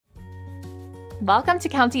Welcome to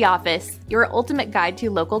County Office, your ultimate guide to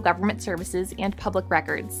local government services and public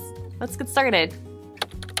records. Let's get started.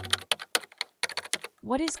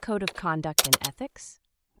 What is Code of Conduct and Ethics?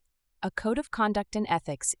 A Code of Conduct and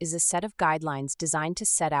Ethics is a set of guidelines designed to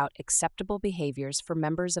set out acceptable behaviors for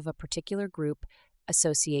members of a particular group,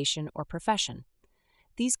 association, or profession.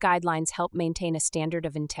 These guidelines help maintain a standard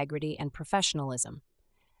of integrity and professionalism.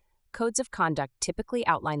 Codes of conduct typically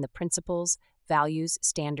outline the principles, values,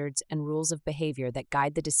 standards, and rules of behavior that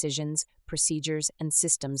guide the decisions, procedures, and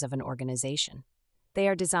systems of an organization. They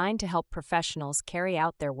are designed to help professionals carry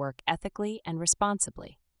out their work ethically and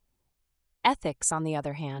responsibly. Ethics, on the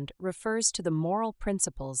other hand, refers to the moral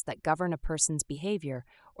principles that govern a person's behavior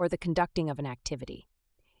or the conducting of an activity.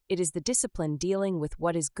 It is the discipline dealing with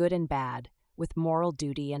what is good and bad, with moral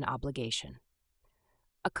duty and obligation.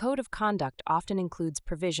 A code of conduct often includes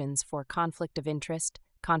provisions for conflict of interest,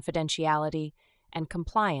 confidentiality, and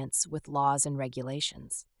compliance with laws and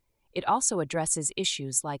regulations. It also addresses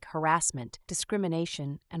issues like harassment,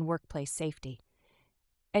 discrimination, and workplace safety.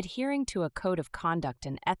 Adhering to a code of conduct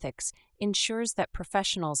and ethics ensures that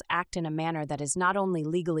professionals act in a manner that is not only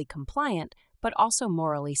legally compliant, but also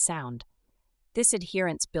morally sound. This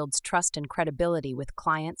adherence builds trust and credibility with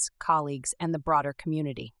clients, colleagues, and the broader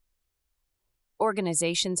community.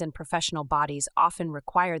 Organizations and professional bodies often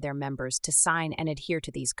require their members to sign and adhere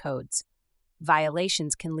to these codes.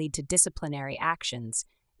 Violations can lead to disciplinary actions,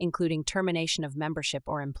 including termination of membership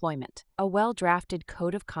or employment. A well-drafted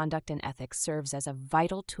code of conduct and ethics serves as a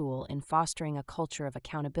vital tool in fostering a culture of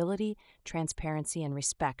accountability, transparency, and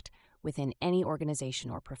respect within any organization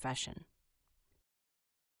or profession.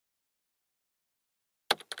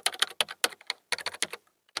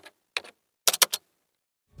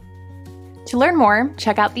 To learn more,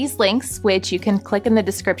 check out these links, which you can click in the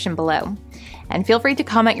description below. And feel free to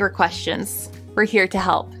comment your questions. We're here to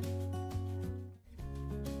help.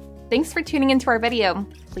 Thanks for tuning into our video.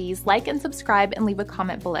 Please like and subscribe and leave a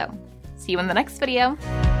comment below. See you in the next video.